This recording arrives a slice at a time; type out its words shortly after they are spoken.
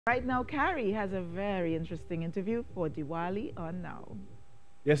Right now, Carrie has a very interesting interview for Diwali on Now.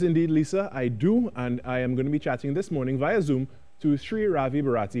 Yes, indeed, Lisa, I do, and I am going to be chatting this morning via Zoom to Sri Ravi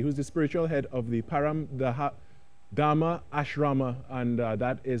Bharati, who's the spiritual head of the Dharma Ashrama, and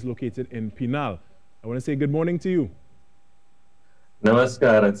that is located in Pinal. I want to say good morning to you.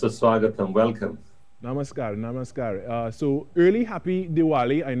 Namaskar, it's a swagatam, welcome. Namaskar, namaskar. So early happy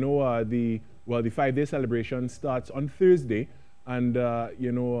Diwali. I know the 5-day celebration starts on Thursday, and I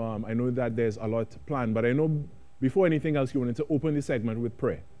know that there's a lot planned, but I know before anything else, you wanted to open the segment with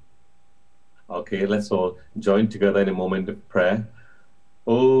prayer. Okay, let's all join together in a moment of prayer.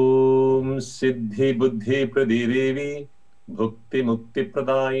 Om Siddhi Buddhi Pradidevi Bhukti Mukti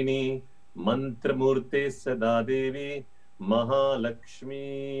Pradayini Mantra Murte Sada Devi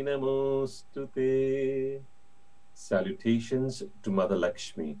Mahalakshmi Namostute. Salutations to Mother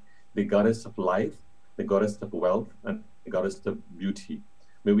Lakshmi, the goddess of life, the goddess of wealth, and the goddess of beauty.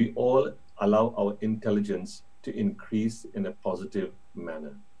 May we all allow our intelligence to increase in a positive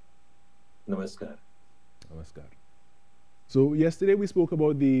manner. Namaskar. Namaskar. So yesterday we spoke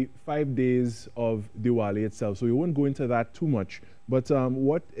about the 5 days of Diwali itself, so we won't go into that too much. But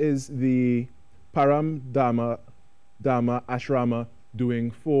what is the Param Dharma Ashrama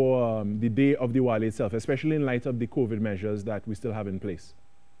doing for the day of Diwali itself, especially in light of the COVID measures that we still have in place?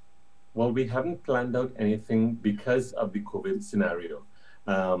 Well, we haven't planned out anything because of the COVID scenario.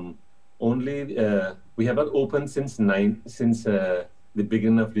 We have not opened since the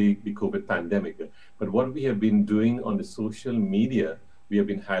beginning of the COVID pandemic. But what we have been doing on the social media, we have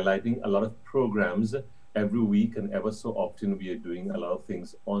been highlighting a lot of programs every week, and ever so often we are doing a lot of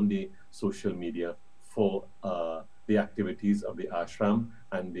things on the social media for the activities of the ashram,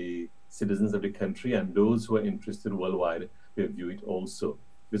 and the citizens of the country and those who are interested worldwide will view it also.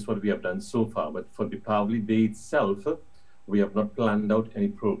 This is what we have done so far. But for the Deepavali day itself, we have not planned out any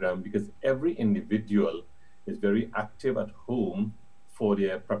program because every individual is very active at home for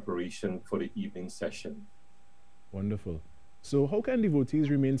their preparation for the evening session. Wonderful. So how can devotees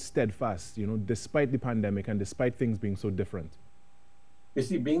remain steadfast, despite the pandemic and despite things being so different? You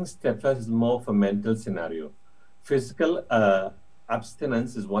see, being steadfast is more of a mental scenario. Physical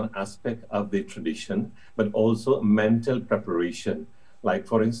abstinence is one aspect of the tradition, but also mental preparation. Like,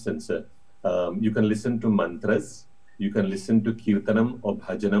 for instance, you can listen to mantras, you can listen to kirtanam or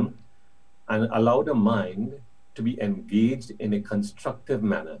bhajanam, and allow the mind to be engaged in a constructive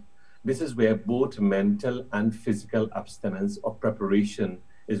manner. This is where both mental and physical abstinence or preparation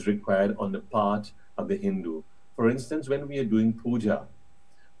is required on the part of the Hindu. For instance, when we are doing puja,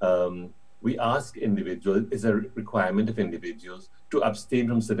 we ask individuals, it's a requirement of individuals to abstain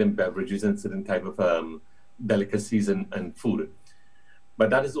from certain beverages and certain type of delicacies and food. But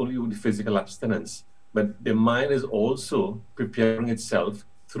that is only with physical abstinence. But the mind is also preparing itself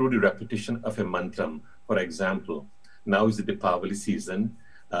through the repetition of a mantra. For example, now is the Deepavali season.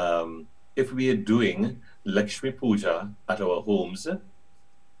 If we are doing Lakshmi Puja at our homes,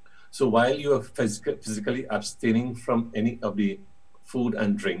 so while you are physically abstaining from any of the food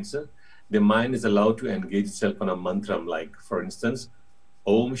and drinks, the mind is allowed to engage itself on a mantra, like, for instance,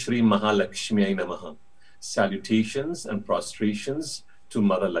 Om Shri Mahalakshmi Namaha, salutations and prostrations to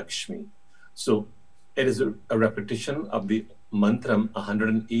Mother Lakshmi. So it is a repetition of the mantra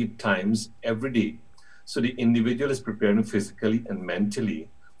 108 times every day. So the individual is preparing physically and mentally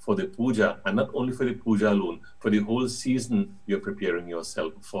for the puja, and not only for the puja alone, for the whole season, you're preparing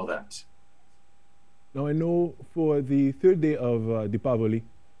yourself for that. Now, I know for the 3rd day of Deepavali,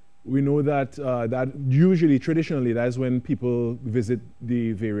 we know that that usually, traditionally, that's when people visit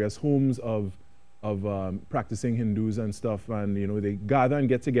the various homes of practicing Hindus and stuff, and they gather and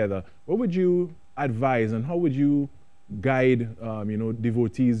get together. What would you advise, and how would you guide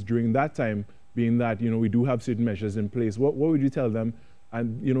devotees during that time, being that we do have certain measures in place? What would you tell them,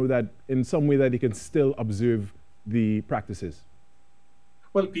 and that in some way that they can still observe the practices?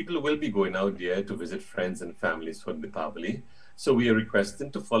 Well, people will be going out there to visit friends and families for Deepavali. So we are requesting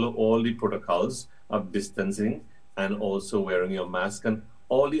to follow all the protocols of distancing and also wearing your mask and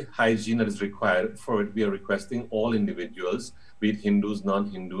all the hygiene that is required for it. We are requesting all individuals, be it Hindus,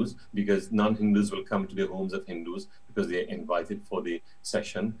 non-Hindus, because non-Hindus will come to the homes of Hindus because they are invited for the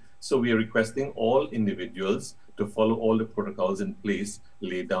session. So we are requesting all individuals to follow all the protocols in place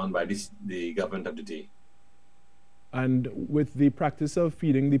laid down by the government of the day. And with the practice of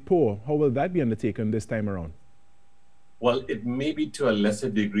feeding the poor, how will that be undertaken this time around? Well, it may be to a lesser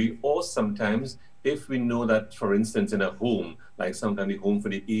degree, or sometimes if we know that, for instance, in a home, like sometimes the home for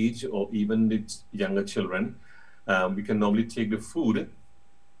the aged or even the younger children, we can normally take the food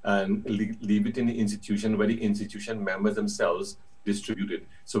and leave it in the institution where the institution members themselves distributed.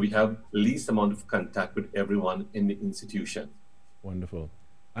 So we have least amount of contact with everyone in the institution. Wonderful.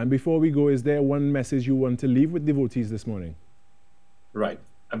 And before we go, is there one message you want to leave with devotees this morning? Right.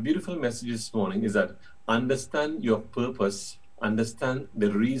 A beautiful message this morning is that understand your purpose, understand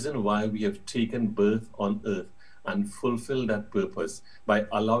the reason why we have taken birth on earth, and fulfill that purpose by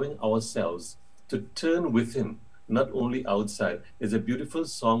allowing ourselves to turn within, not only outside. There's a beautiful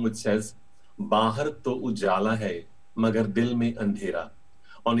song which says, Bahar to ujala hai, magar dil mein andhera.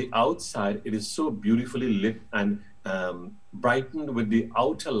 On the outside, it is so beautifully lit and brightened with the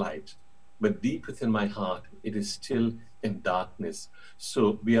outer light, but deep within my heart, it is still in darkness.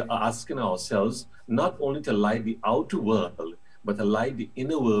 So we are asking ourselves not only to light the outer world, but to light the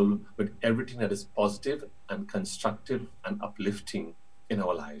inner world with everything that is positive and constructive and uplifting in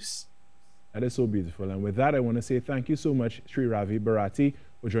our lives. That is so beautiful. And with that, I want to say thank you so much, Sri Ravi Bharati,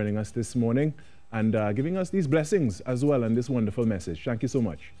 for joining us this morning and giving us these blessings as well and this wonderful message. Thank you so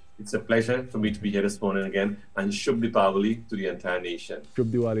much. It's a pleasure for me to be here this morning again, and Shubh Dipavali to the entire nation. Shubh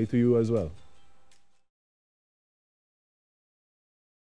Diwali to you as well.